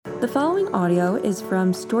The following audio is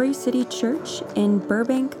from Story City Church in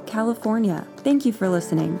Burbank, California. Thank you for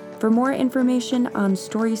listening. For more information on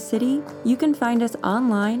Story City, you can find us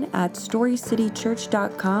online at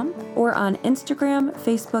storycitychurch.com or on Instagram,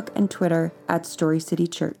 Facebook, and Twitter at Story City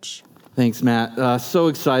Church. Thanks, Matt. So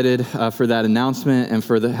excited for that announcement and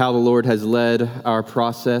for how the Lord has led our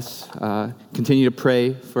process. Continue to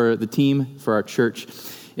pray for the team, for our church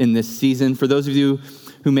in this season. For those of you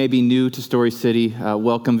who may be new to Story City,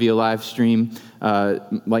 welcome via live stream.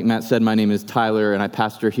 Like Matt said, my name is Tyler, and I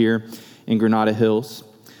pastor here in Granada Hills.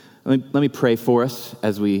 Let me pray for us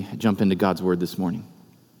as we jump into God's Word this morning.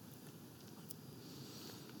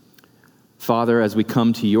 Father, as we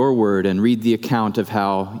come to your Word and read the account of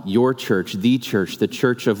how your church, the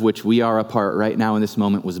church of which we are a part right now in this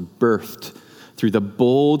moment, was birthed through the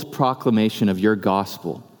bold proclamation of your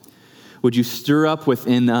gospel, would you stir up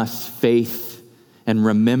within us faith and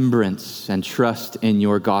remembrance and trust in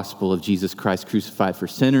your gospel of Jesus Christ crucified for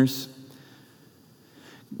sinners?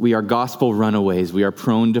 We are gospel runaways. We are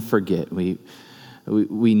prone to forget. We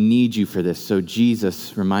need you for this. So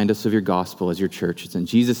Jesus, remind us of your gospel as your church. It's in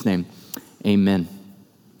Jesus' name, amen.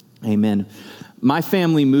 Amen. My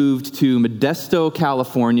family moved to Modesto,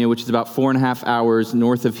 California, which is about 4.5 hours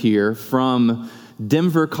north of here, from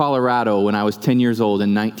Denver, Colorado, when I was 10 years old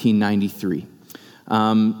in 1993.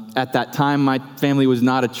 At that time, my family was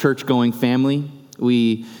not a church-going family.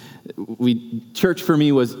 Church for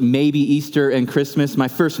me was maybe Easter and Christmas. My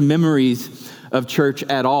first memories of church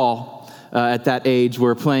at all at that age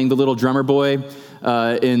were playing the little drummer boy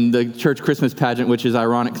in the church Christmas pageant, which is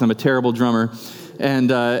ironic because I'm a terrible drummer.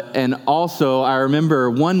 And also, I remember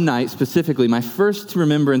one night specifically, my first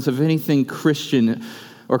remembrance of anything Christian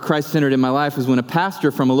or Christ-centered in my life was when a pastor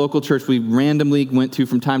from a local church we randomly went to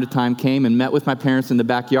from time to time came and met with my parents in the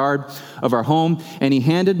backyard of our home, and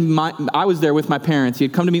I was there with my parents. He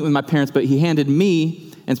had come to meet with my parents, but he handed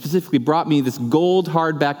me, and specifically brought me, this gold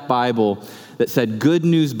hardback Bible that said Good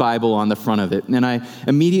News Bible on the front of it. And I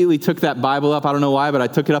immediately took that Bible up. I don't know why, but I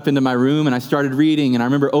took it up into my room and I started reading. And I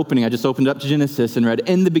remember I just opened up Genesis and read,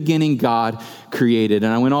 "In the beginning, God created."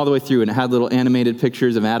 And I went all the way through, and it had little animated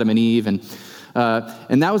pictures of Adam and Eve. And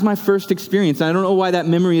that was my first experience. And I don't know why that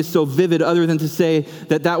memory is so vivid other than to say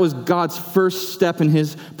that was God's first step in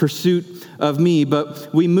his pursuit of me. But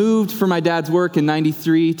we moved for my dad's work in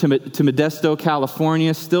 93 to Modesto,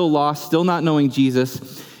 California, still lost, still not knowing Jesus.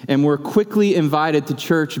 And were quickly invited to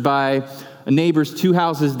church by neighbors 2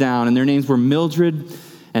 houses down. And their names were Mildred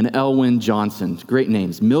and Elwyn Johnson. Great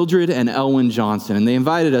names, Mildred and Elwyn Johnson. And they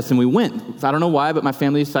invited us and we went. I don't know why, but my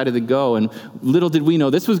family decided to go. And little did we know,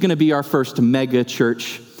 this was going to be our first mega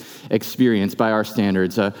church experience by our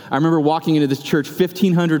standards. I remember walking into this church,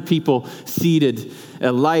 1,500 people seated,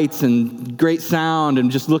 lights and great sound, and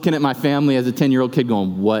just looking at my family as a 10-year-old kid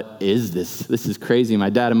going, what is this? This is crazy. My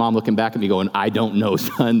dad and mom looking back at me going, I don't know,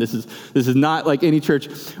 son. This is not like any church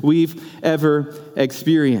we've ever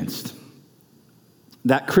experienced.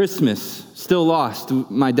 That Christmas, still lost,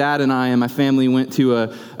 my dad and I and my family went to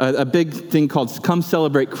a big thing called Come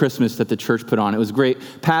Celebrate Christmas that the church put on. It was great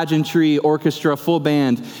pageantry, orchestra, full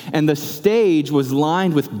band, and the stage was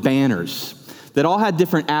lined with banners that all had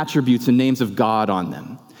different attributes and names of God on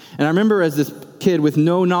them. And I remember as this kid with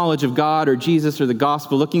no knowledge of God or Jesus or the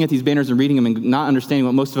gospel, looking at these banners and reading them and not understanding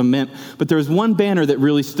what most of them meant, but there was one banner that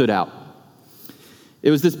really stood out. It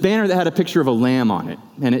was this banner that had a picture of a lamb on it,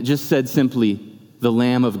 and it just said simply, the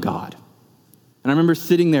Lamb of God. And I remember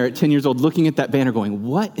sitting there at 10 years old looking at that banner going,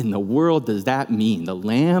 what in the world does that mean? The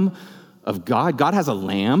Lamb of God? God has a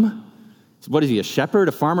lamb? What is he, a shepherd,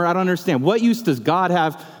 a farmer? I don't understand. What use does God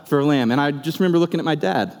have for a lamb? And I just remember looking at my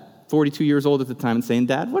dad, 42 years old at the time, and saying,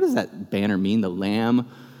 Dad, what does that banner mean, the Lamb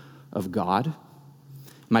of God?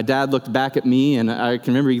 My dad looked back at me, and I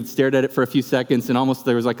can remember he stared at it for a few seconds, and almost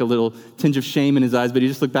there was like a little tinge of shame in his eyes, but he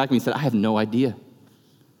just looked back at me and said, I have no idea.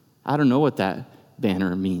 I don't know what that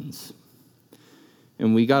banner means.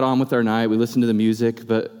 And we got on with our night, we listened to the music,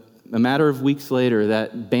 but a matter of weeks later,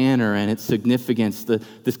 that banner and its significance,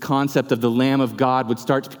 this concept of the Lamb of God would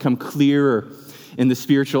start to become clearer in the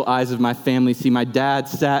spiritual eyes of my family. See, my dad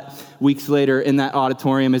sat weeks later in that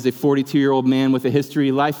auditorium as a 42-year-old man with a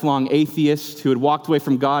history, lifelong atheist who had walked away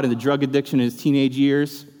from God and the drug addiction in his teenage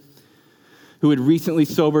years, who had recently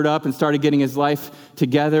sobered up and started getting his life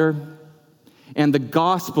together. And the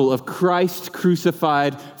gospel of Christ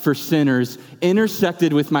crucified for sinners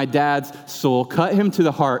intersected with my dad's soul, cut him to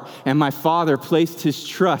the heart, and my father placed his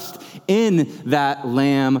trust in that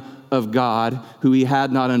Lamb of God who he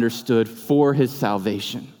had not understood for his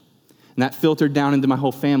salvation. And that filtered down into my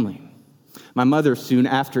whole family. My mother soon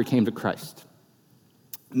after came to Christ.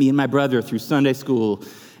 Me and my brother through Sunday school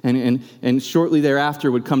and shortly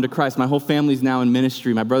thereafter would come to Christ. My whole family's now in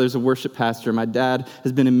ministry. My brother's a worship pastor. My dad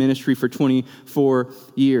has been in ministry for 24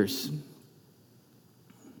 years.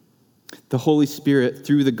 The Holy Spirit,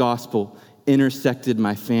 through the gospel, intersected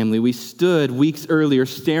my family. We stood weeks earlier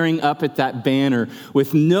staring up at that banner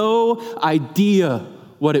with no idea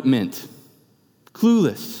what it meant.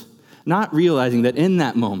 Clueless. Not realizing that in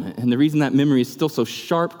that moment, and the reason that memory is still so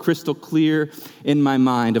sharp, crystal clear in my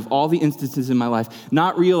mind of all the instances in my life,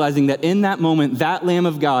 not realizing that in that moment, that Lamb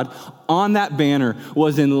of God on that banner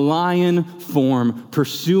was in lion form,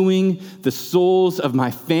 pursuing the souls of my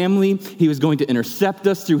family. He was going to intercept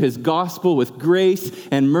us through his gospel with grace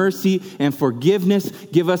and mercy and forgiveness,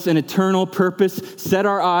 give us an eternal purpose, set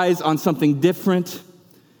our eyes on something different,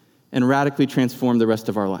 and radically transform the rest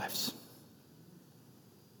of our lives.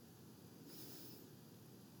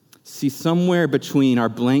 See, somewhere between our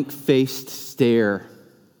blank-faced stare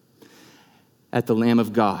at the Lamb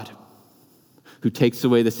of God, who takes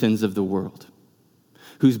away the sins of the world,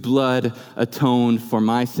 whose blood atoned for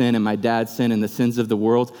my sin and my dad's sin and the sins of the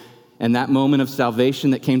world, and that moment of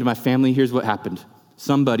salvation that came to my family, here's what happened.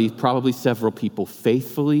 Somebody, probably several people,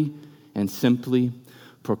 faithfully and simply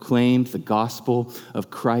proclaimed the gospel of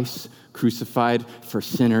Christ crucified for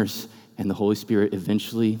sinners, and the Holy Spirit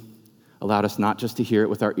eventually allowed us not just to hear it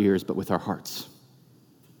with our ears, but with our hearts.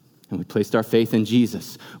 And we placed our faith in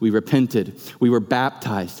Jesus. We repented. We were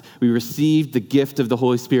baptized. We received the gift of the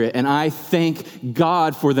Holy Spirit. And I thank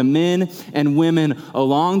God for the men and women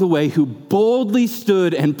along the way who boldly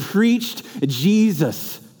stood and preached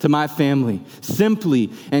Jesus to my family,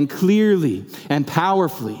 simply and clearly and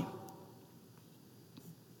powerfully.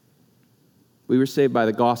 We were saved by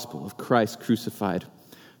the gospel of Christ crucified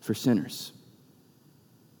for sinners.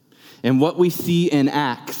 And what we see in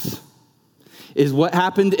Acts is what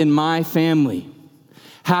happened in my family,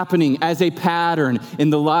 happening as a pattern in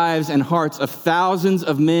the lives and hearts of thousands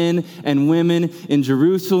of men and women in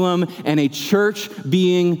Jerusalem, and a church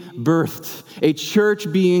being birthed, a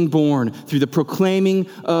church being born through the proclaiming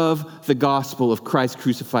of the gospel of Christ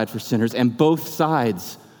crucified for sinners. And both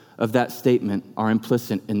sides of that statement are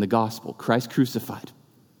implicit in the gospel. Christ crucified.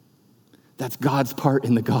 That's God's part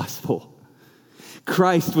in the gospel.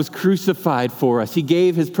 Christ was crucified for us. He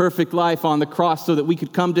gave his perfect life on the cross so that we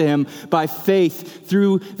could come to him by faith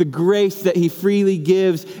through the grace that he freely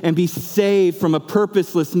gives and be saved from a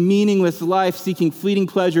purposeless, meaningless life seeking fleeting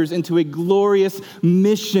pleasures into a glorious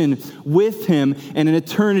mission with him and an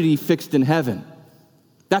eternity fixed in heaven.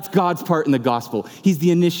 That's God's part in the gospel. He's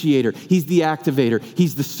the initiator. He's the activator.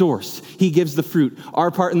 He's the source. He gives the fruit.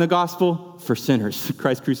 Our part in the gospel, for sinners.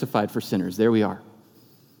 Christ crucified for sinners. There we are.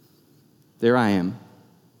 There I am.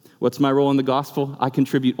 What's my role in the gospel? I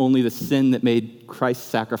contribute only the sin that made Christ's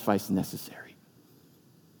sacrifice necessary.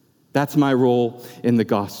 That's my role in the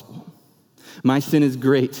gospel. My sin is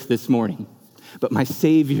great this morning, but my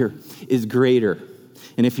Savior is greater.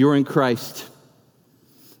 And if you're in Christ,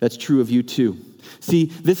 that's true of you too. See,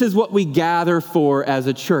 this is what we gather for as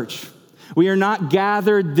a church. We are not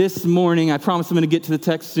gathered this morning. I promise I'm going to get to the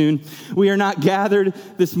text soon. We are not gathered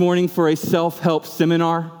this morning for a self-help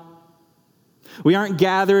seminar. We aren't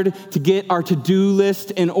gathered to get our to-do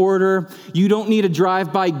list in order. You don't need a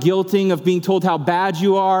drive-by guilting of being told how bad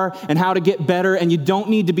you are and how to get better, and you don't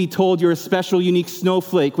need to be told you're a special, unique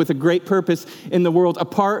snowflake with a great purpose in the world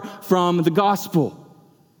apart from the gospel.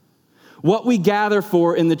 What we gather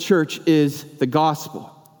for in the church is the gospel.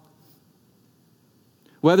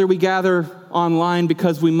 Whether we gather online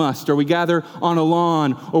because we must, or we gather on a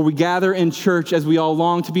lawn, or we gather in church as we all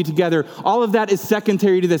long to be together, all of that is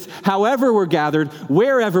secondary to this. However we're gathered,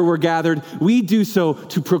 wherever we're gathered, we do so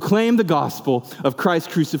to proclaim the gospel of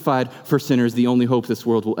Christ crucified for sinners, the only hope this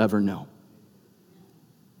world will ever know.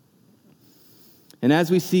 And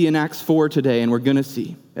as we see in Acts 4 today, and we're going to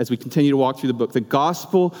see as we continue to walk through the book, the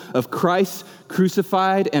gospel of Christ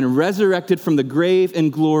crucified and resurrected from the grave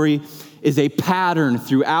in glory is a pattern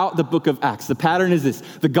throughout the book of Acts. The pattern is this: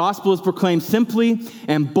 the gospel is proclaimed simply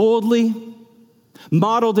and boldly,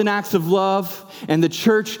 modeled in acts of love, and the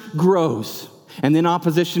church grows. And then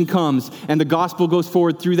opposition comes, and the gospel goes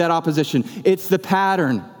forward through that opposition. It's the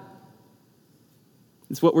pattern.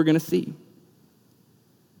 It's what we're going to see.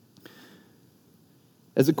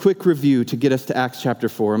 As a quick review to get us to Acts chapter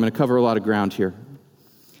 4, I'm going to cover a lot of ground here.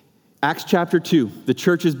 Acts chapter 2, the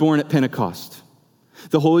church is born at Pentecost.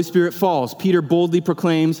 The Holy Spirit falls. Peter boldly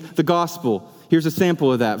proclaims the gospel. Here's a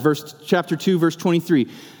sample of that. Chapter 2, verse 23.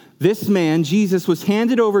 This man, Jesus, was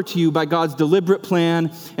handed over to you by God's deliberate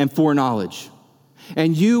plan and foreknowledge.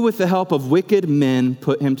 And you, with the help of wicked men,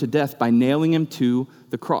 put him to death by nailing him to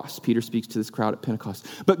the cross. Peter speaks to this crowd at Pentecost.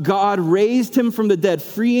 But God raised him from the dead,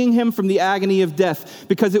 freeing him from the agony of death,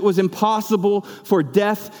 because it was impossible for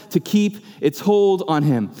death to keep its hold on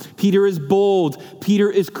him. Peter is bold.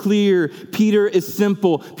 Peter is clear. Peter is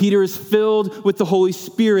simple. Peter is filled with the Holy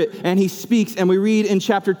Spirit, and he speaks. And we read in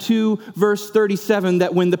chapter 2, verse 37,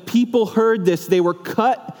 that when the people heard this, they were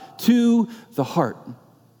cut to the heart. And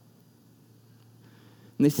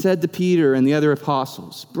they said to Peter and the other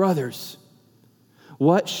apostles, "Brothers,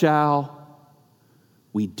 what shall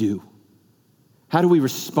we do? How do we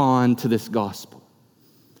respond to this gospel?"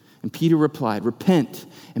 And Peter replied, "Repent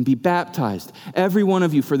and be baptized, every one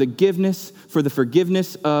of you, for the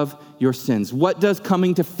forgiveness of your sins." What does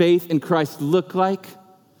coming to faith in Christ look like?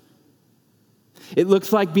 It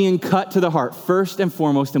looks like being cut to the heart, first and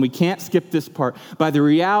foremost, and we can't skip this part, by the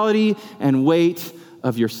reality and weight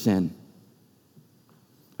of your sin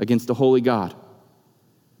against a holy God.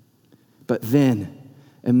 But then,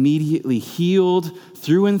 immediately healed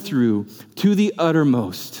through and through to the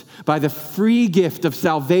uttermost by the free gift of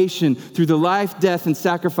salvation through the life, death, and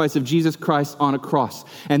sacrifice of Jesus Christ on a cross.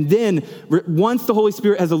 And then, once the Holy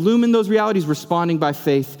Spirit has illumined those realities, responding by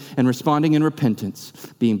faith and responding in repentance,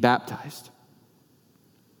 being baptized.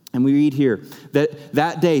 And we read here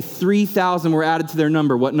that day, 3,000 were added to their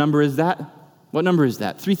number. What number is that? What number is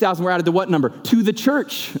that? 3,000 were added to what number? To the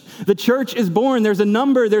church. The church is born. There's a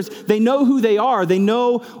number. They know who they are. They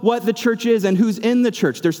know what the church is and who's in the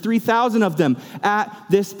church. There's 3,000 of them at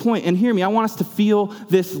this point. And hear me, I want us to feel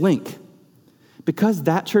this link. Because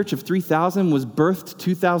that church of 3,000 was birthed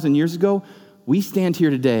 2,000 years ago, we stand here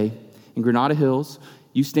today in Granada Hills.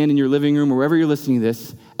 You stand in your living room, wherever you're listening to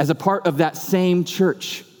this, as a part of that same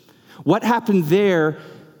church. What happened there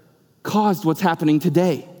caused what's happening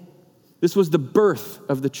today. This was the birth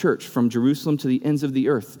of the church from Jerusalem to the ends of the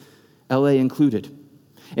earth, LA included.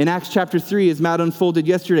 In Acts chapter 3, as Matt unfolded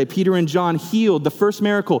yesterday, Peter and John healed the first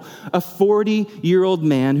miracle, a 40-year-old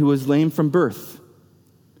man who was lame from birth.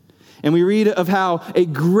 And we read of how a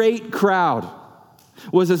great crowd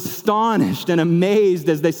was astonished and amazed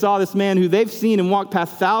as they saw this man who they've seen and walked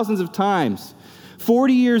past thousands of times.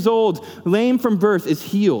 40 years old, lame from birth, is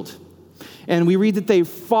healed. And we read that they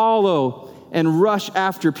follow and rush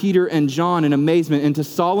after Peter and John in amazement into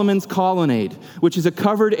Solomon's colonnade, which is a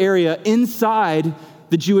covered area inside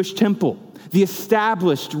the Jewish temple, the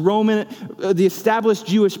established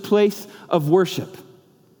Jewish place of worship.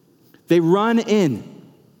 They run in,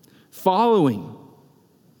 following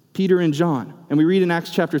Peter and John. And we read in Acts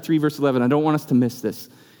chapter 3, verse 11. I don't want us to miss this,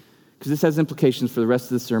 because this has implications for the rest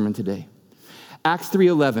of the sermon today. Acts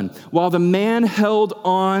 3:11. While the man held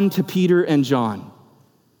on to Peter and John,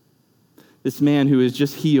 this man who is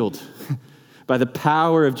just healed by the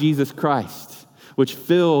power of Jesus Christ, which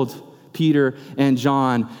filled Peter and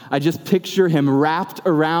John. I just picture him wrapped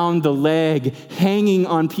around the leg, hanging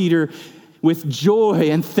on Peter with joy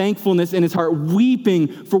and thankfulness in his heart, weeping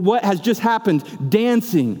for what has just happened,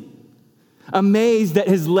 dancing, amazed that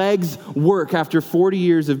his legs work after 40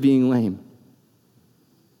 years of being lame.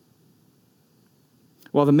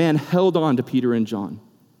 While the man held on to Peter and John,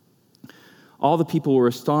 all the people were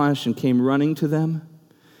astonished and came running to them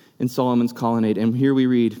in Solomon's colonnade. And here we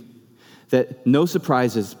read that, no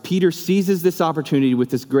surprises, Peter seizes this opportunity with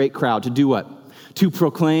this great crowd to do what? To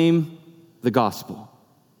proclaim the gospel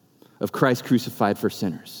of Christ crucified for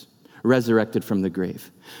sinners, resurrected from the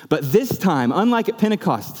grave. But this time, unlike at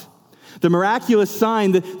Pentecost, the miraculous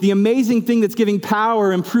sign, the amazing thing that's giving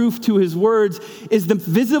power and proof to his words, is the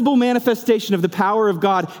visible manifestation of the power of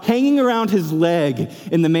God hanging around his leg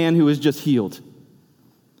in the man who was just healed.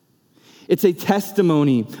 It's a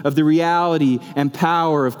testimony of the reality and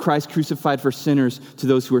power of Christ crucified for sinners to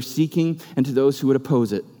those who are seeking and to those who would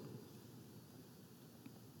oppose it.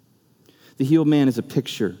 The healed man is a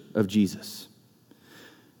picture of Jesus.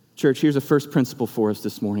 Church, here's a first principle for us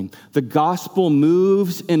this morning. The gospel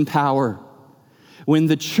moves in power when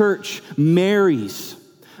the church marries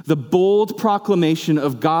the bold proclamation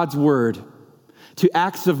of God's word to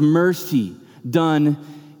acts of mercy done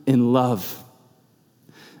in love.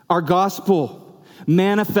 Our gospel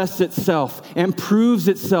manifests itself and proves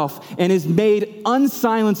itself and is made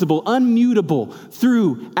unsilenceable, unmutable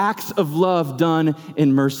through acts of love done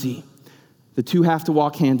in mercy. The two have to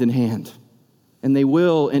walk hand in hand. And they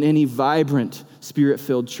will in any vibrant,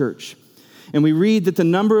 spirit-filled church. And we read that the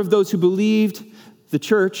number of those who believed the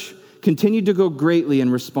church continued to go greatly in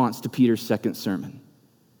response to Peter's second sermon.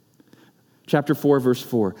 Chapter 4, verse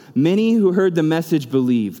 4. Many who heard the message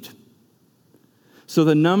believed. So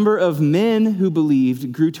the number of men who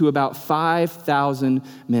believed grew to about 5,000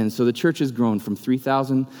 men. So the church has grown from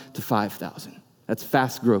 3,000 to 5,000. That's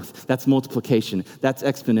fast growth. That's multiplication. That's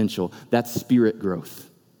exponential. That's spirit growth.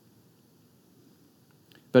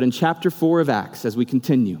 But in chapter 4 of Acts, as we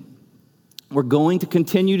continue, we're going to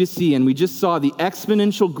continue to see, and we just saw the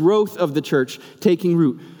exponential growth of the church taking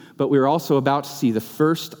root, but we're also about to see the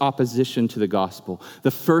first opposition to the gospel,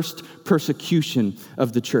 the first persecution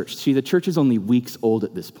of the church. See, the church is only weeks old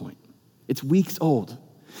at this point. It's weeks old.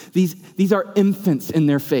 These are infants in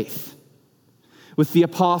their faith, with the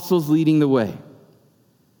apostles leading the way.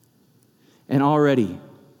 And already,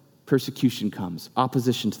 persecution comes.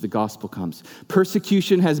 Opposition to the gospel comes.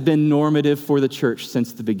 Persecution has been normative for the church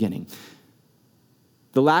since the beginning.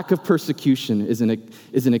 The lack of persecution is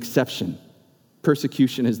an exception.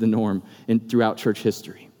 Persecution is the norm throughout church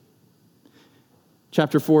history.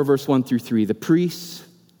 Chapter 4, verse 1 through 3. The priests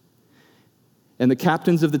and the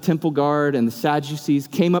captains of the temple guard and the Sadducees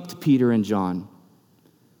came up to Peter and John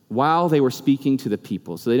while they were speaking to the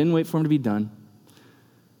people. So they didn't wait for them to be done.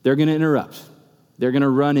 They're going to interrupt. They're going to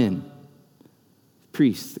run in. The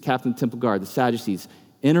priests, the captain of the temple guard, the Sadducees,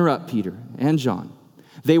 interrupt Peter and John.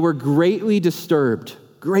 They were greatly disturbed,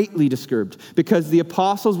 because the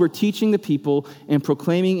apostles were teaching the people and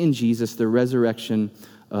proclaiming in Jesus the resurrection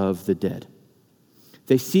of the dead.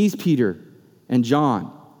 They seized Peter and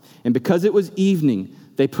John, and because it was evening,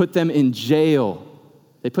 they put them in jail.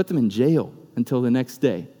 They put them in jail until the next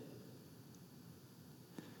day.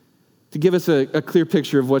 To give us a clear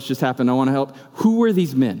picture of what's just happened, I want to help. Who were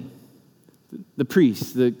these men? The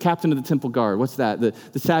priests, the captain of the temple guard, what's that?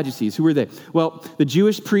 The Sadducees, who were they? Well, the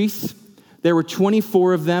Jewish priests, there were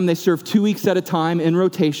 24 of them. They served 2 weeks at a time in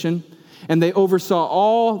rotation, and they oversaw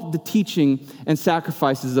all the teaching and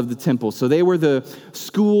sacrifices of the temple. So they were the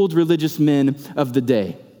schooled religious men of the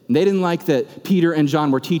day. And they didn't like that Peter and John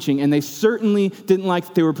were teaching, and they certainly didn't like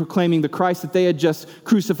that they were proclaiming the Christ that they had just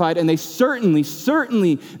crucified, and they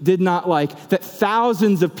certainly did not like that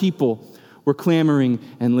thousands of people were clamoring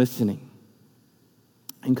and listening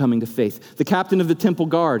and coming to faith. The captain of the temple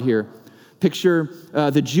guard here, picture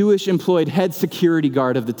the Jewish employed head security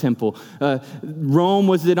guard of the temple. Rome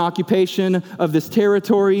was in occupation of this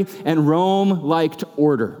territory, and Rome liked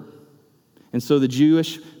order. And so the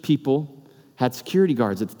Jewish people had security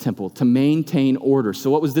guards at the temple to maintain order.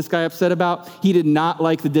 So what was this guy upset about? He did not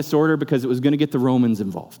like the disorder because it was going to get the Romans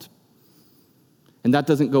involved. And that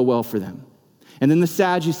doesn't go well for them. And then the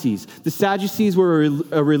Sadducees. The Sadducees were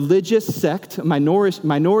a religious sect, a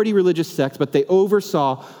minority religious sect, but they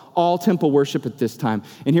oversaw all temple worship at this time.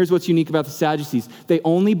 And here's what's unique about the Sadducees. They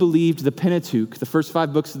only believed the Pentateuch, the first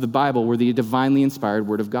 5 books of the Bible, were the divinely inspired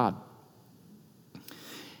word of God.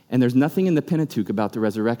 And there's nothing in the Pentateuch about the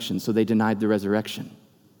resurrection, so they denied the resurrection.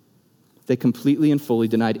 They completely and fully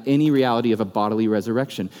denied any reality of a bodily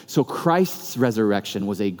resurrection. So Christ's resurrection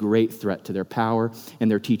was a great threat to their power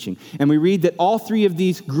and their teaching. And we read that all 3 of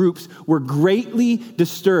these groups were greatly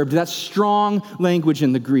disturbed. That's strong language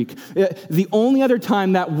in the Greek. The only other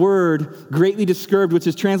time that word, greatly disturbed, which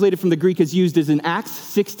is translated from the Greek, is used is in Acts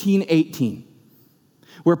 16:18,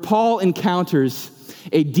 where Paul encounters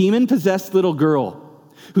a demon-possessed little girl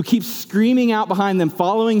who keeps screaming out behind them,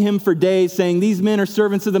 following him for days, saying, "These men are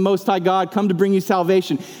servants of the Most High God, come to bring you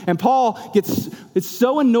salvation." And Paul gets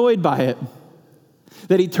so annoyed by it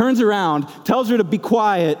that he turns around, tells her to be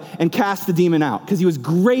quiet, and casts the demon out because he was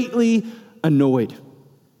greatly annoyed.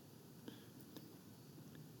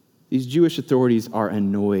 These Jewish authorities are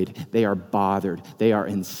annoyed. They are bothered. They are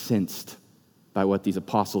incensed by what these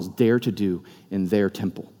apostles dare to do in their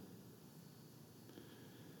temple.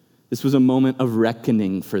 This was a moment of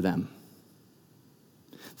reckoning for them.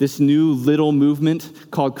 This new little movement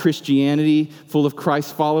called Christianity, full of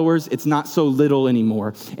Christ followers, it's not so little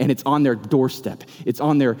anymore, and it's on their doorstep. It's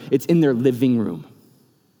in their living room.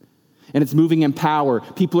 And it's moving in power.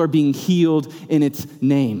 People are being healed in its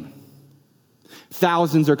name.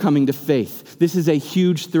 Thousands are coming to faith. This is a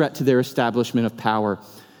huge threat to their establishment of power.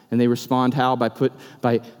 And they respond how? By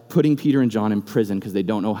putting Peter and John in prison because they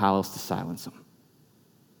don't know how else to silence them.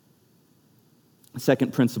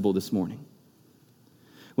 Second principle this morning.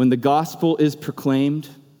 When the gospel is proclaimed,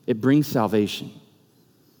 it brings salvation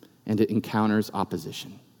and it encounters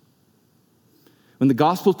opposition. When the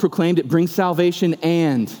gospel is proclaimed, it brings salvation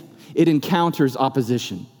and it encounters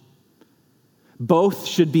opposition. Both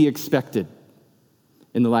should be expected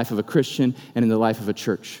in the life of a Christian and in the life of a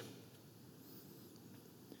church.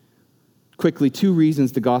 Quickly, 2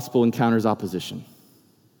 reasons the gospel encounters opposition.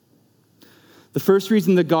 The first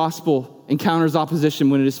reason the gospel encounters opposition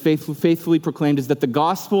when it is faithfully proclaimed is that the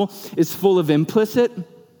gospel is full of implicit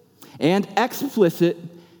and explicit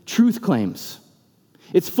truth claims.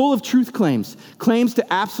 It's full of truth claims, claims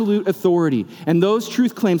to absolute authority. And those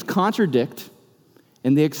truth claims contradict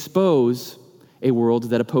and they expose a world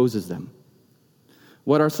that opposes them.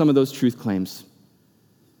 What are some of those truth claims?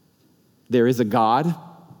 There is a God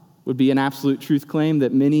would be an absolute truth claim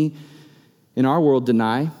that many in our world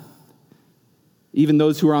deny. Even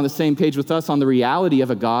those who are on the same page with us on the reality of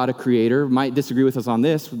a God, a creator, might disagree with us on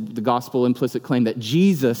this, the gospel implicit claim that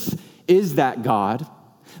Jesus is that God,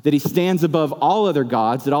 that he stands above all other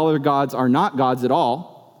gods, that all other gods are not gods at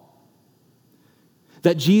all,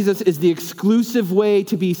 that Jesus is the exclusive way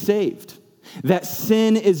to be saved, that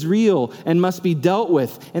sin is real and must be dealt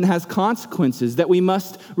with and has consequences, that we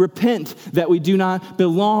must repent, that we do not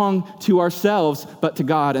belong to ourselves but to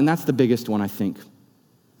God. And that's the biggest one, I think.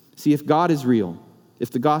 See, if God is real,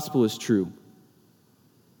 if the gospel is true,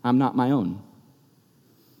 I'm not my own.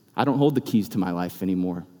 I don't hold the keys to my life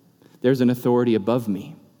anymore. There's an authority above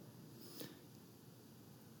me.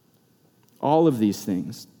 All of these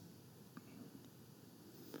things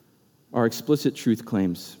are explicit truth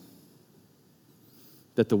claims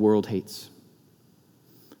that the world hates.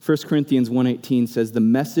 1 Corinthians 1:18 says, the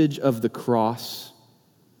message of the cross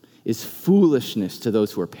is foolishness to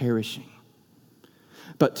those who are perishing.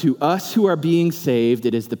 But to us who are being saved,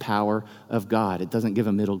 it is the power of God. It doesn't give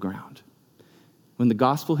a middle ground. When the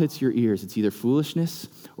gospel hits your ears, it's either foolishness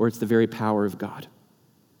or it's the very power of God.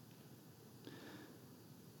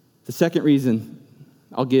 The second reason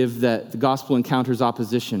I'll give that the gospel encounters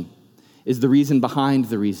opposition is the reason behind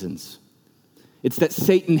the reasons. It's that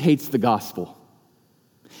Satan hates the gospel.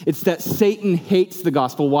 It's that Satan hates the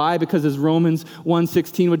gospel. Why? Because as Romans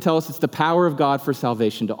 1:16 would tell us, it's the power of God for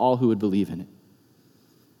salvation to all who would believe in it.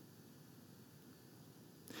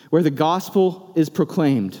 Where the gospel is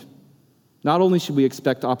proclaimed, not only should we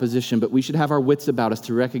expect opposition, but we should have our wits about us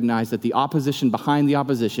to recognize that the opposition behind the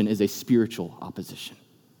opposition is a spiritual opposition.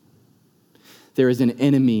 There is an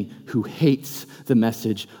enemy who hates the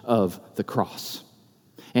message of the cross,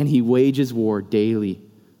 and he wages war daily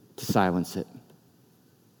to silence it.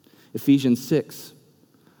 Ephesians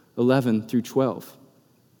 6:11 through 12.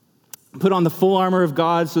 Put on the full armor of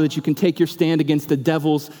God so that you can take your stand against the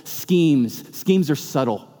devil's schemes. Schemes are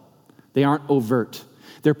subtle. They aren't overt.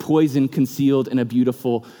 They're poison concealed in a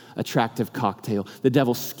beautiful, attractive cocktail. The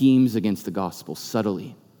devil schemes against the gospel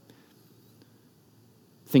subtly.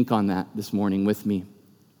 Think on that this morning with me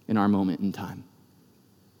in our moment in time.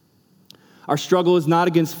 Our struggle is not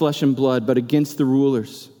against flesh and blood, but against the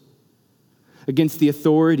rulers, against the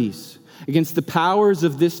authorities, against the powers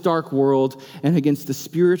of this dark world, and against the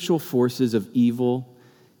spiritual forces of evil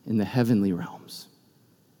in the heavenly realms.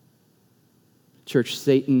 Church,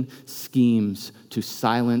 Satan schemes to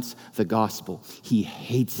silence the gospel. He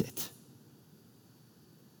hates it.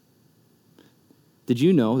 Did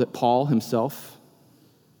you know that Paul himself,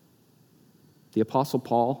 the Apostle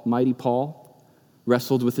Paul, mighty Paul,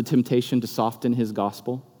 wrestled with the temptation to soften his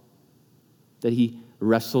gospel? That he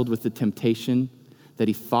wrestled with the temptation, that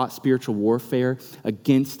he fought spiritual warfare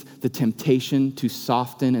against the temptation to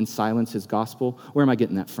soften and silence his gospel? Where am I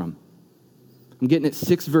getting that from? I'm getting it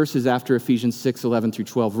 6 verses after Ephesians 6:11 through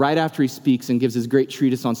 12, right after he speaks and gives his great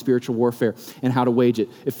treatise on spiritual warfare and how to wage it.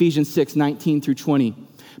 Ephesians 6:19 through 20.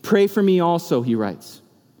 Pray for me also, he writes,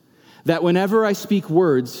 that whenever I speak,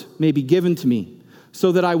 words may be given to me,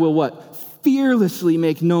 so that I will what? Fearlessly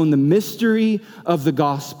make known the mystery of the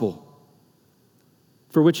gospel,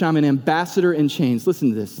 for which I'm an ambassador in chains. Listen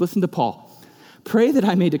to this. Listen to Paul. Pray that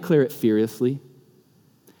I may declare it fearlessly,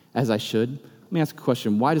 as I should. Let me ask a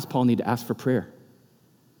question. Why does Paul need to ask for prayer?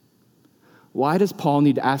 Why does Paul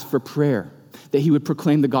need to ask for prayer that he would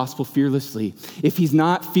proclaim the gospel fearlessly if he's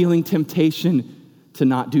not feeling temptation to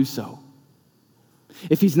not do so?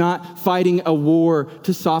 If he's not fighting a war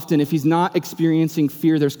to soften, if he's not experiencing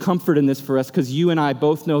fear, there's comfort in this for us because you and I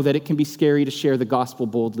both know that it can be scary to share the gospel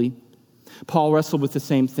boldly. Paul wrestled with the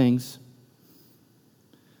same things.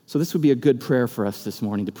 So this would be a good prayer for us this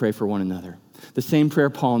morning, to pray for one another. The same prayer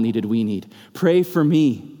Paul needed, we need. Pray for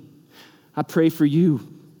me. I pray for you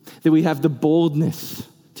that we have the boldness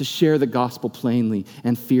to share the gospel plainly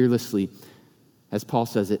and fearlessly, as Paul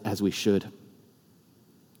says it, as we should.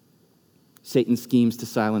 Satan schemes to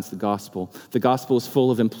silence the gospel. The gospel is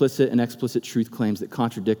full of implicit and explicit truth claims that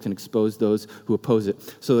contradict and expose those who oppose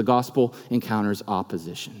it. So the gospel encounters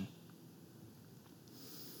opposition.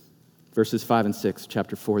 Verses 5 and 6,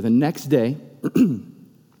 chapter 4. The next day,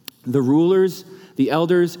 the rulers, the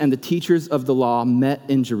elders, and the teachers of the law met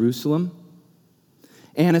in Jerusalem.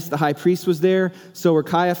 Annas the high priest was there, so were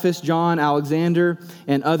Caiaphas, John, Alexander,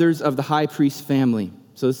 and others of the high priest's family.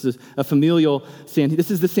 So this is a familial,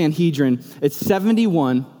 this is the Sanhedrin. It's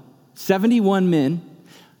 71 men,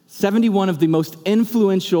 71 of the most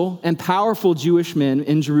influential and powerful Jewish men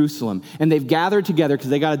in Jerusalem. And they've gathered together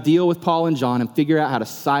because they got to deal with Paul and John and figure out how to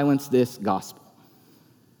silence this gospel.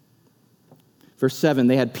 Verse 7,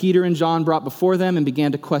 they had Peter and John brought before them and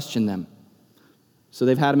began to question them. So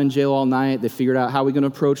they've had them in jail all night. They figured out how we're going to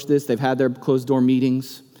approach this. They've had their closed-door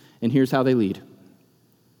meetings. And here's how they lead.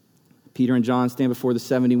 Peter and John stand before the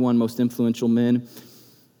 71 most influential men.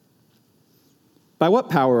 By what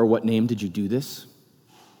power or what name did you do this?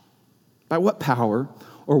 By what power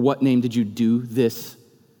or what name did you do this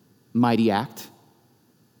mighty act?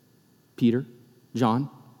 Peter, John?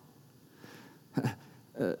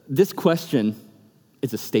 This question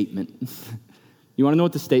is a statement. You want to know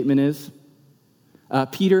what the statement is?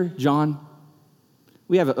 Peter, John,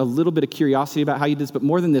 we have a little bit of curiosity about how you did this, but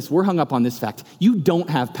more than this, we're hung up on this fact. You don't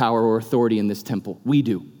have power or authority in this temple. We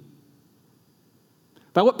do.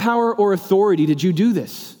 By what power or authority did you do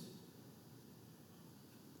this?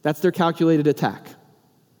 That's their calculated attack.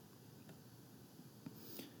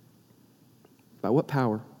 By what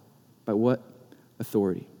power? By what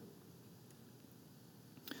authority?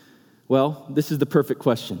 Well, this is the perfect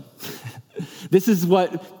question. This is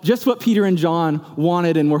just what Peter and John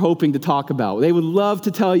wanted and were hoping to talk about. They would love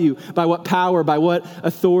to tell you by what power, by what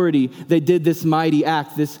authority they did this mighty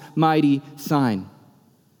act, this mighty sign.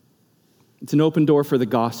 It's an open door for the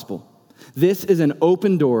gospel. This is an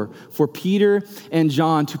open door for Peter and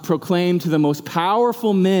John to proclaim to the most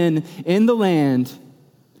powerful men in the land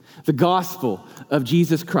the gospel of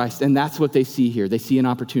Jesus Christ. And that's what they see here. They see an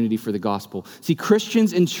opportunity for the gospel. See,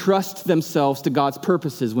 Christians entrust themselves to God's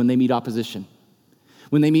purposes when they meet opposition,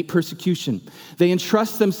 when they meet persecution. They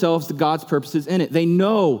entrust themselves to God's purposes in it. They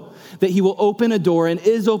know that he will open a door and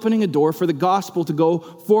is opening a door for the gospel to go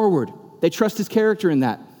forward. They trust his character in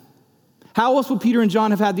that. How else would Peter and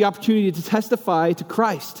John have had the opportunity to testify to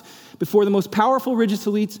Christ before the most powerful religious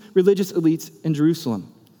elites in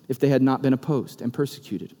Jerusalem if they had not been opposed and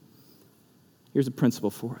persecuted? Here's a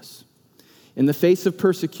principle for us. In the face of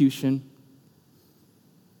persecution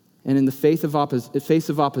and in the face of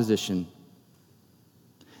opposition,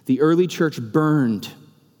 the early church burned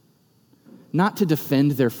not to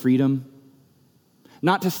defend their freedom,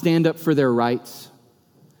 not to stand up for their rights,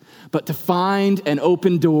 but to find an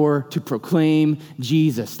open door to proclaim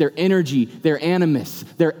Jesus. Their energy, their animus,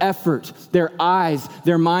 their effort, their eyes,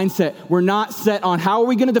 their mindset were not set on how are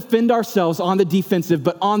we going to defend ourselves on the defensive,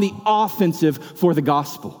 but on the offensive for the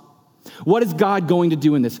gospel. What is God going to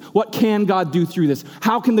do in this? What can God do through this?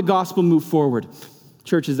 How can the gospel move forward?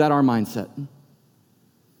 Church, is that our mindset?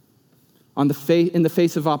 In the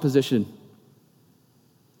face of opposition,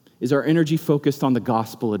 is our energy focused on the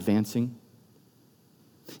gospel advancing?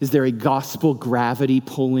 Is there a gospel gravity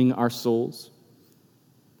pulling our souls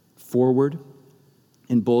forward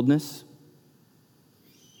in boldness?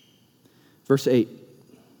 Verse 8.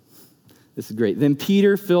 This is great. Then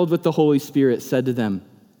Peter, filled with the Holy Spirit, said to them,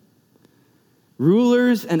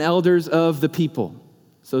 rulers and elders of the people.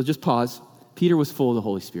 So just pause. Peter was full of the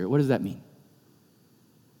Holy Spirit. What does that mean?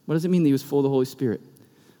 What does it mean that he was full of the Holy Spirit?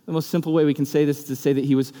 The most simple way we can say this is to say that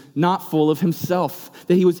he was not full of himself,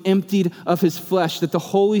 that he was emptied of his flesh, that the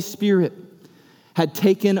Holy Spirit had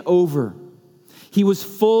taken over. He was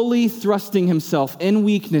fully thrusting himself in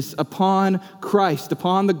weakness upon Christ,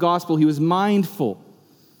 upon the gospel. He was mindful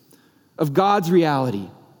of God's reality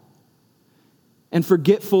and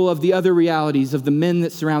forgetful of the other realities of the men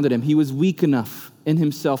that surrounded him. He was weak enough in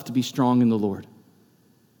himself to be strong in the Lord.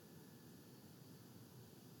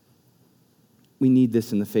 We need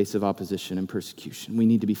this in the face of opposition and persecution. We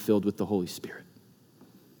need to be filled with the Holy Spirit.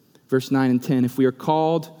 Verse 9 and 10, if we are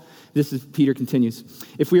called, this is Peter continues,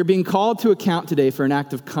 if we are being called to account today for an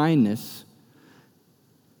act of kindness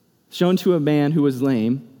shown to a man who was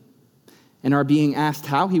lame and are being asked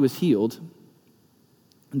how he was healed,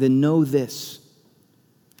 then know this,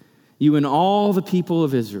 you and all the people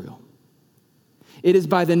of Israel, it is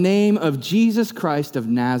by the name of Jesus Christ of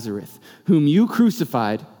Nazareth, whom you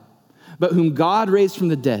crucified, but whom God raised from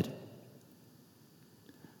the dead,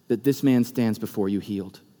 that this man stands before you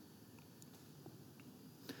healed.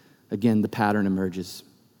 Again, the pattern emerges.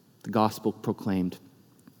 The gospel proclaimed.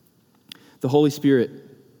 The Holy Spirit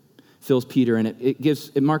fills Peter, and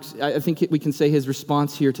it marks, I think we can say his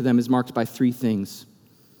response here to them is marked by three things.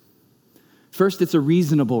 First, it's a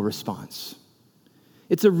reasonable response.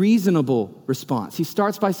 It's a reasonable response. He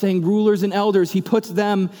starts by saying rulers and elders. He puts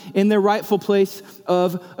them in their rightful place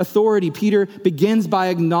of authority. Peter begins by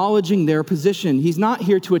acknowledging their position. He's not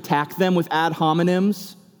here to attack them with ad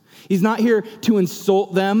hominems. He's not here to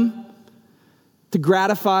insult them. to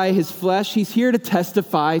gratify his flesh. He's here to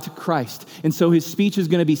testify to Christ. And so his speech is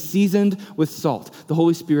going to be seasoned with salt. The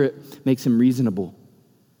Holy Spirit makes him reasonable.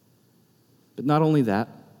 But not only that,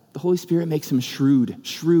 the Holy Spirit makes him shrewd.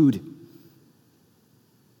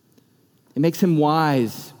 It makes him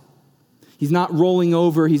wise. He's not rolling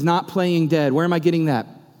over. He's not playing dead. Where am I getting that?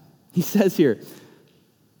 He says here,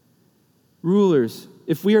 rulers,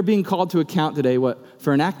 if we are being called to account today,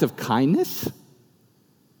 for an act of kindness?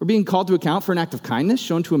 We're being called to account for an act of kindness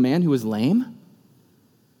shown to a man who is lame?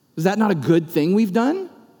 Is that not a good thing we've done?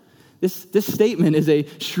 This statement is a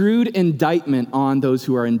shrewd indictment on those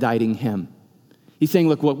who are indicting him. He's saying,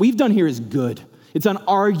 look, what we've done here is good. It's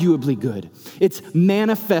unarguably good. It's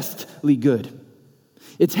manifestly good.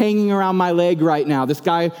 It's hanging around my leg right now. This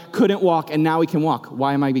guy couldn't walk, and now he can walk.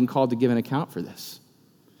 Why am I being called to give an account for this?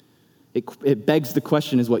 It begs the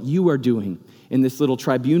question, is what you are doing in this little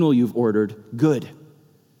tribunal you've ordered good?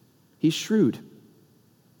 He's shrewd.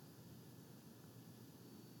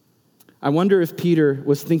 I wonder if Peter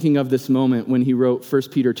was thinking of this moment when he wrote 1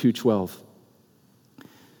 Peter 2:12.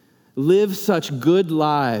 Live such good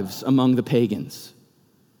lives among the pagans.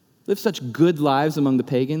 Live such good lives among the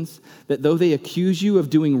pagans that though they accuse you of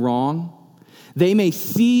doing wrong, they may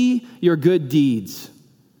see your good deeds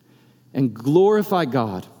and glorify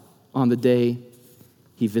God on the day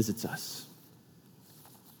he visits us.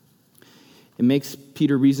 It makes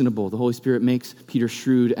Peter reasonable. The Holy Spirit makes Peter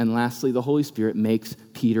shrewd. And lastly, the Holy Spirit makes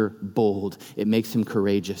Peter bold. It makes him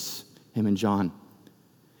courageous, him and John.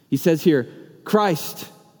 He says here, Christ,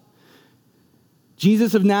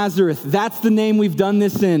 Jesus of Nazareth, that's the name we've done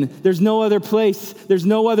this in. There's no other place. There's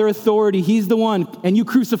no other authority. He's the one, and you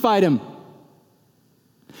crucified him.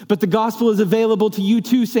 But the gospel is available to you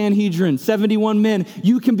too, Sanhedrin, 71 men.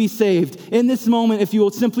 You can be saved in this moment if you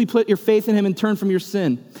will simply put your faith in him and turn from your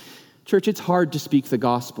sin. Church, it's hard to speak the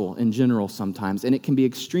gospel in general sometimes, and it can be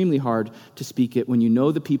extremely hard to speak it when you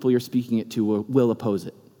know the people you're speaking it to will oppose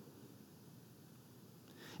it.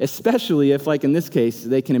 Especially if, like in this case,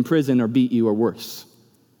 they can imprison or beat you or worse.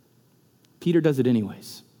 Peter does it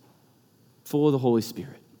anyways, full of the Holy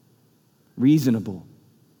Spirit, reasonable,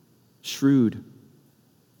 shrewd,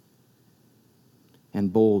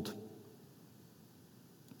 and bold.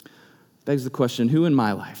 Begs the question, who in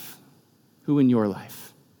my life, who in your life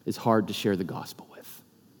is hard to share the gospel with?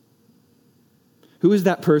 Who is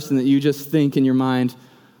that person that you just think in your mind,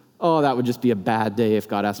 oh, that would just be a bad day if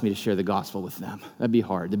God asked me to share the gospel with them? That'd be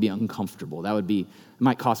hard. That'd be uncomfortable. It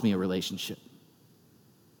might cost me a relationship.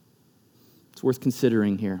 It's worth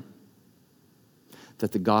considering here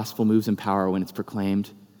that the gospel moves in power when it's proclaimed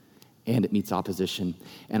and it meets opposition,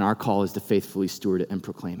 and our call is to faithfully steward it and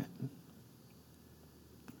proclaim it.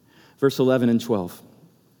 Verse 11 and 12.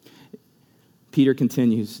 Peter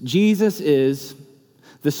continues, Jesus is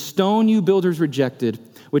the stone you builders rejected,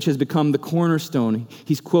 which has become the cornerstone.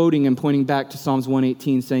 He's quoting and pointing back to Psalms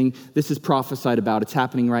 118, saying, this is prophesied about. It's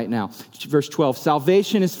happening right now. Verse 12,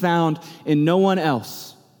 salvation is found in no one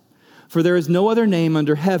else, for there is no other name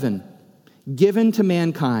under heaven given to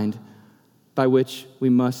mankind by which we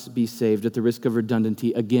must be saved. At the risk of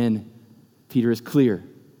redundancy, again, Peter is clear.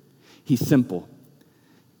 He's simple.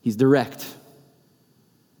 He's direct.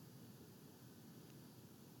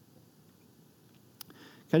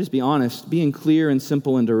 Can I just be honest? Being clear and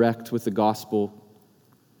simple and direct with the gospel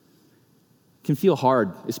can feel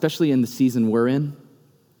hard, especially in the season we're in.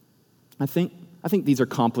 I think these are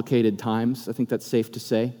complicated times. I think that's safe to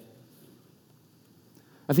say.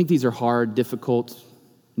 I think these are hard, difficult,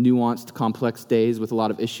 nuanced, complex days with a lot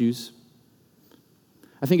of issues.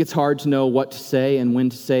 I think it's hard to know what to say and when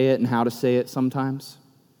to say it and how to say it sometimes.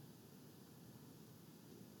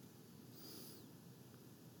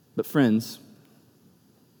 But friends,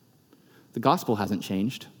 the gospel hasn't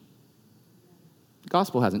changed. The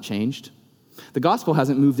gospel hasn't changed. The gospel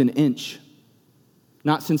hasn't moved an inch.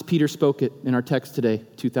 Not since Peter spoke it in our text today,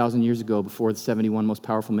 2,000 years ago, before the 71 most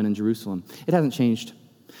powerful men in Jerusalem. It hasn't changed.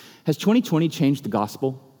 Has 2020 changed the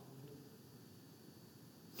gospel?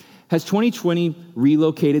 Has 2020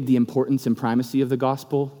 relocated the importance and primacy of the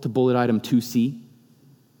gospel to bullet item 2C?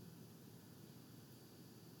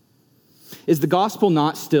 Is the gospel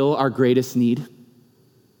not still our greatest need?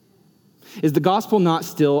 Is the gospel not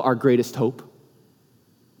still our greatest hope?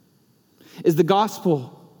 Is the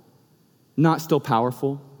gospel not still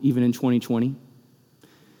powerful, even in 2020?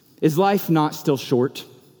 Is life not still short?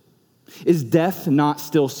 Is death not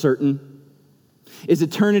still certain? Is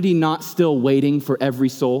eternity not still waiting for every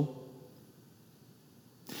soul?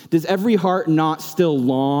 Does every heart not still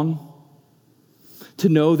long to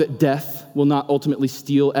know that death will not ultimately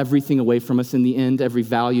steal everything away from us in the end, every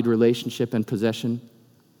valued relationship and possession?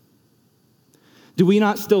 Do we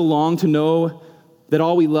not still long to know that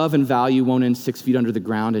all we love and value won't end 6 feet under the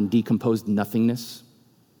ground in decomposed nothingness?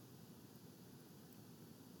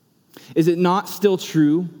 Is it not still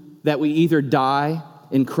true that we either die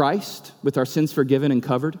in Christ with our sins forgiven and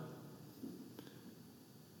covered,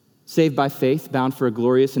 saved by faith, bound for a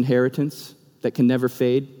glorious inheritance that can never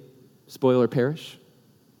fade, spoil, or perish?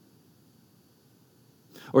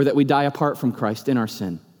 Or that we die apart from Christ in our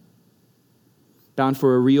sin, bound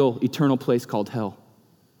for a real eternal place called hell?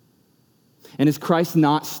 And is Christ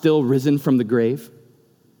not still risen from the grave?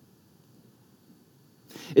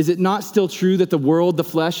 Is it not still true that the world, the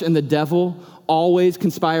flesh, and the devil always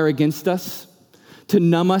conspire against us to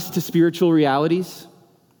numb us to spiritual realities,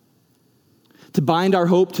 to bind our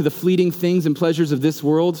hope to the fleeting things and pleasures of this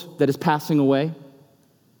world that is passing away,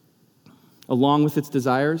 along with its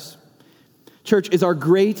desires? Church, is our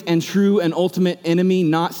great and true and ultimate enemy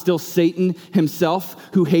not still Satan himself,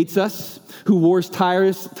 who hates us, who wars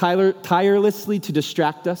tirelessly to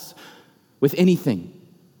distract us with anything?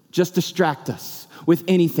 Just distract us with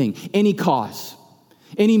anything, any cause,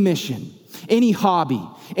 any mission, any hobby,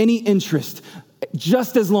 any interest,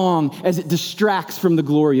 just as long as it distracts from the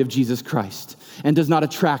glory of Jesus Christ and does not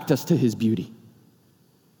attract us to his beauty.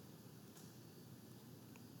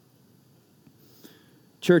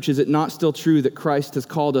 Church, is it not still true that Christ has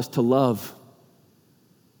called us to love?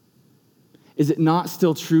 Is it not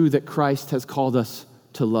still true that Christ has called us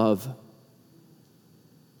to love,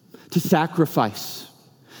 to sacrifice,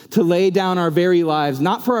 to lay down our very lives,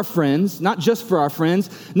 not for our friends, not just for our friends,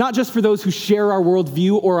 not just for those who share our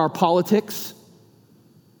worldview or our politics,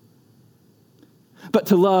 but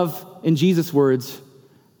to love, in Jesus' words,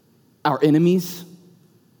 our enemies?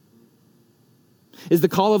 Is the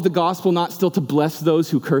call of the gospel not still to bless those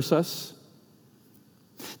who curse us,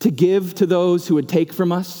 to give to those who would take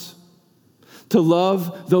from us, to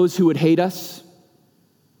love those who would hate us?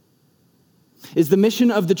 Is the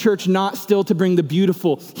mission of the church not still to bring the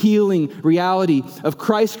beautiful, healing reality of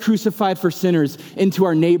Christ crucified for sinners into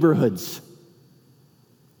our neighborhoods?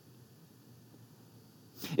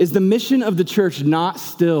 Is the mission of the church not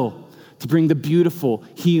still to bring the beautiful,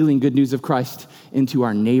 healing good news of Christ into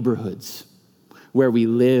our neighborhoods, where we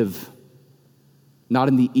live, not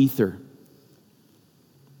in the ether?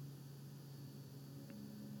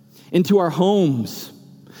 Into our homes,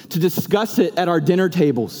 to discuss it at our dinner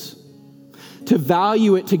tables, to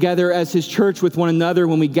value it together as his church with one another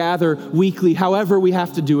when we gather weekly, however we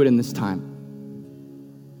have to do it in this time.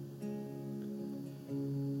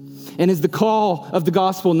 And is the call of the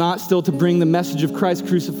gospel not still to bring the message of Christ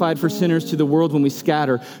crucified for sinners to the world when we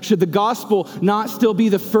scatter? Should the gospel not still be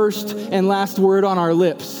the first and last word on our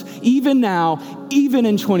lips, even now, even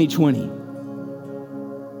in 2020?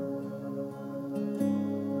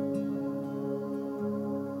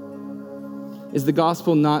 Is the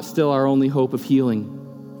gospel not still our only hope of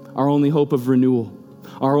healing, our only hope of renewal,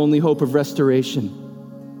 our only hope of restoration?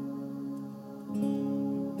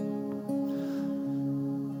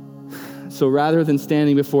 So rather than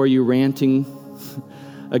standing before you ranting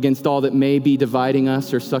against all that may be dividing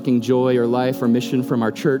us or sucking joy or life or mission from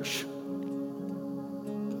our church,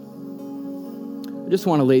 I just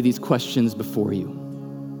want to lay these questions before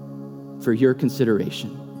you for your consideration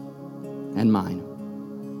and mine,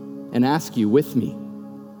 and ask you with me,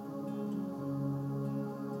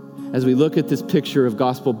 as we look at this picture of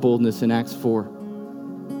gospel boldness in Acts 4,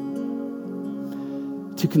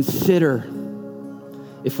 to consider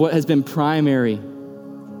if what has been primary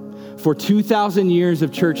for 2,000 years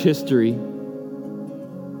of church history,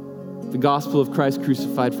 the gospel of Christ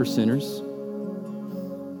crucified for sinners,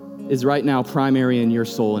 is right now primary in your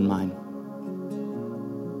soul and mine.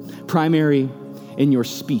 Primary in your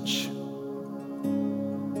speech.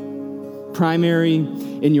 Primary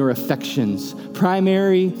in your affections.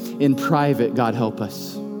 Primary in private, God help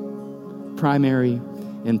us. Primary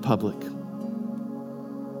in public.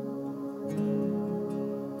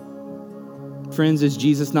 Friends, is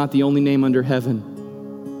Jesus not the only name under heaven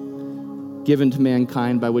given to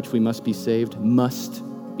mankind by which we must be saved? Must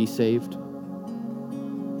be saved.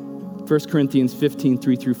 1 Corinthians 15,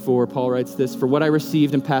 3-4, Paul writes this: "For what I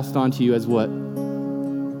received and passed on to you as what?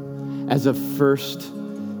 As of first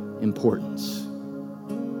importance."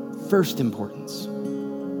 First importance.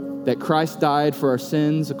 That Christ died for our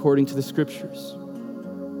sins according to the Scriptures.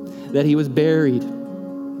 That he was buried.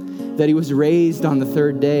 That he was raised on the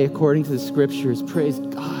third day according to the Scriptures. Praise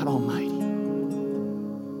God Almighty.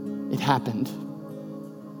 It happened.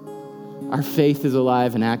 Our faith is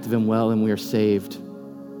alive and active and well, and we are saved.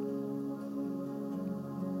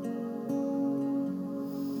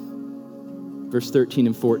 Verse 13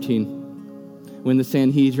 and 14. when the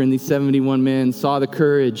Sanhedrin, these 71 men, saw the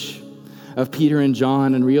courage of Peter and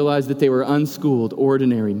John and realized that they were unschooled,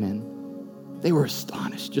 ordinary men. They were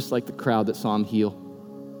astonished, just like the crowd that saw him heal.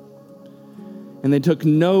 And they took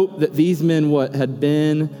note that these men, had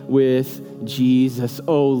been with Jesus.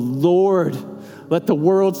 Oh, Lord, let the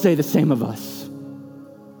world say the same of us.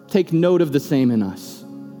 Take note of the same in us.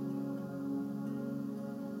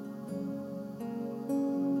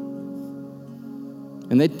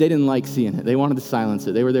 And they didn't like seeing it. They wanted to silence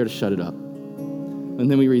it. They were there to shut it up.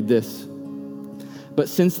 And then we read this. But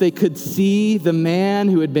since they could see the man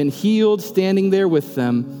who had been healed standing there with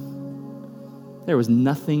them, there was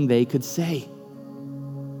nothing they could say.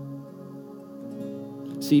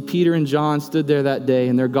 See, Peter and John stood there that day,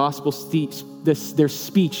 and their gospel speech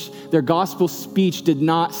did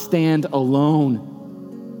not stand alone.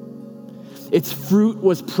 Its fruit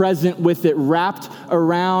was present with it, wrapped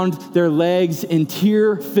around their legs in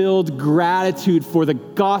tear-filled gratitude for the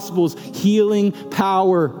gospel's healing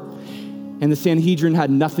power. And the Sanhedrin had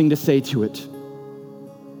nothing to say to it.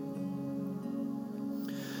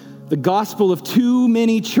 The gospel of too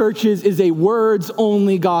many churches is a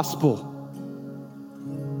words-only gospel.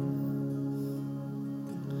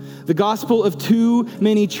 The gospel of too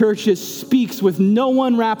many churches speaks with no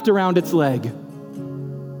one wrapped around its leg.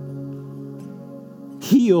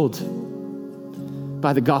 Healed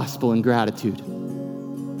by the gospel and gratitude.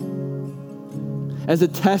 As a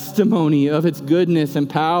testimony of its goodness and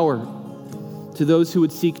power to those who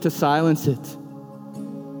would seek to silence it.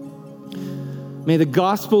 May the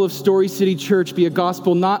gospel of Story City Church be a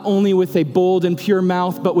gospel not only with a bold and pure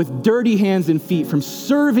mouth, but with dirty hands and feet from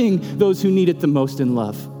serving those who need it the most in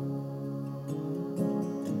love.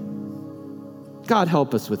 God,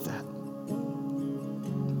 help us with that.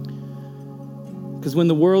 Because when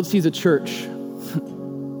the world sees a church,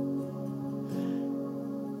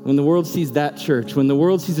 when the world sees that church, when the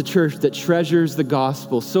world sees a church that treasures the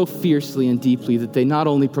gospel so fiercely and deeply that they not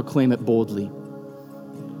only proclaim it boldly,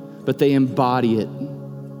 but they embody it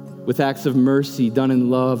with acts of mercy done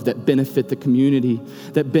in love that benefit the community,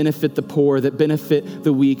 that benefit the poor, that benefit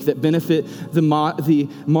the weak, that benefit the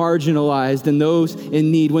marginalized and those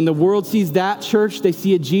in need. When the world sees that church, they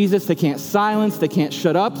see a Jesus they can't silence, they can't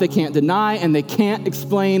shut up, they can't deny, and they can't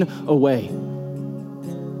explain away.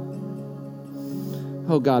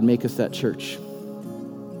 Oh God, make us that church.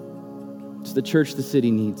 It's the church the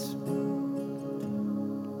city needs.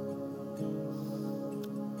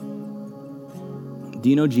 Do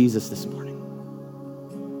you know Jesus this morning?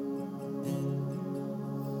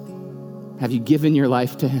 Have you given your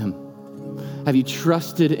life to him? Have you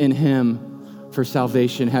trusted in him for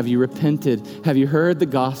salvation? Have you repented? Have you heard the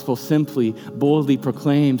gospel simply, boldly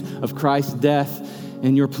proclaimed of Christ's death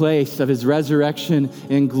in your place, of his resurrection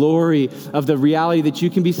and glory, of the reality that you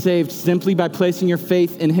can be saved simply by placing your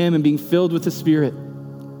faith in him and being filled with the Spirit?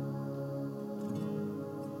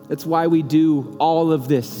 That's why we do all of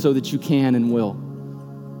this, so that you can and will.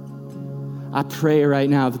 I pray right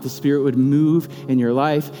now that the Spirit would move in your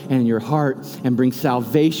life and in your heart and bring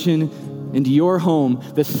salvation into your home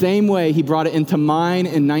the same way he brought it into mine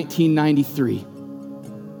in 1993.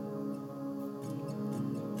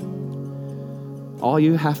 All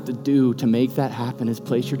you have to do to make that happen is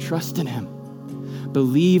place your trust in him.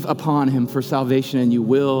 Believe upon him for salvation and you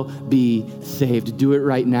will be saved. Do it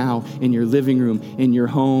right now in your living room, in your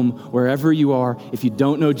home, wherever you are. If you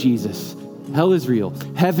don't know Jesus, hell is real.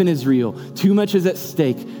 Heaven is real. Too much is at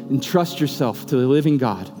stake. And trust yourself to the living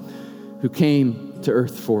God who came to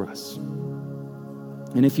earth for us.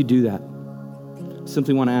 And if you do that,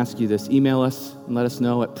 simply want to ask you this. Email us and let us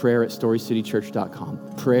know at prayer@storycitychurch.com.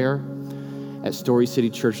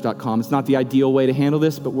 Prayer@storycitychurch.com. It's not the ideal way to handle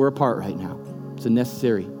this, but we're apart right now. It's a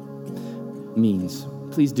necessary means.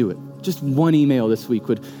 Please do it. Just one email this week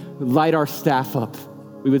would light our staff up.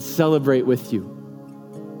 We would celebrate with you.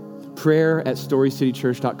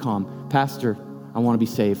 Prayer@storycitychurch.com. Pastor, I want to be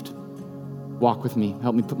saved. Walk with me.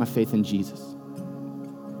 Help me put my faith in Jesus.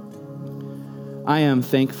 I am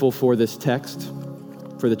thankful for this text,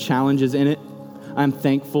 for the challenges in it. I'm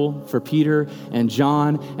thankful for Peter and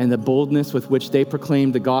John and the boldness with which they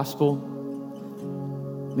proclaimed the gospel.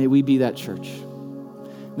 May we be that church.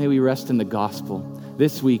 May we rest in the gospel.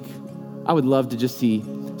 This week, I would love to just see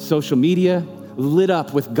social media lit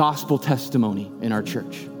up with gospel testimony in our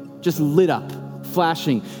church. Just lit up,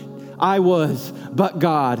 flashing. I was, but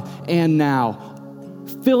God, and now.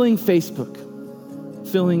 Filling Facebook,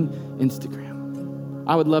 filling Instagram.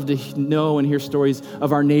 I would love to know and hear stories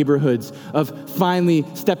of our neighborhoods, of finally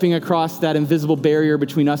stepping across that invisible barrier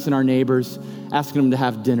between us and our neighbors, asking them to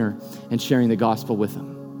have dinner and sharing the gospel with them.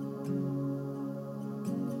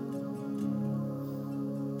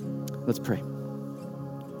 Let's pray.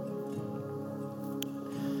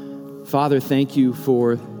 Father, thank you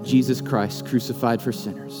for Jesus Christ crucified for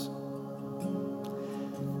sinners.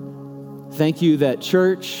 Thank you that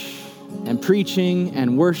church and preaching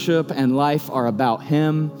and worship and life are about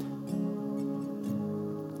him,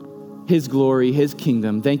 his glory, his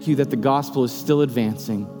kingdom. Thank you that the gospel is still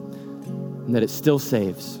advancing and that it still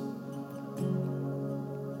saves.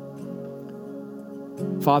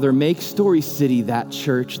 Father, make Story City that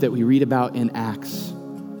church that we read about in Acts,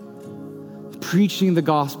 preaching the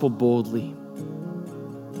gospel boldly,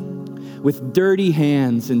 with dirty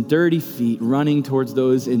hands and dirty feet running towards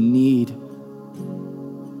those in need.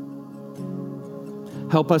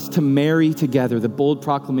 Help us to marry together the bold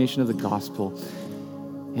proclamation of the gospel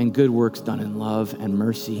and good works done in love and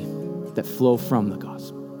mercy that flow from the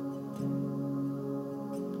gospel.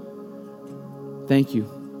 Thank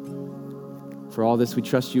you. For all this, we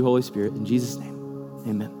trust you, Holy Spirit. In Jesus' name,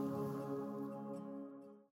 amen.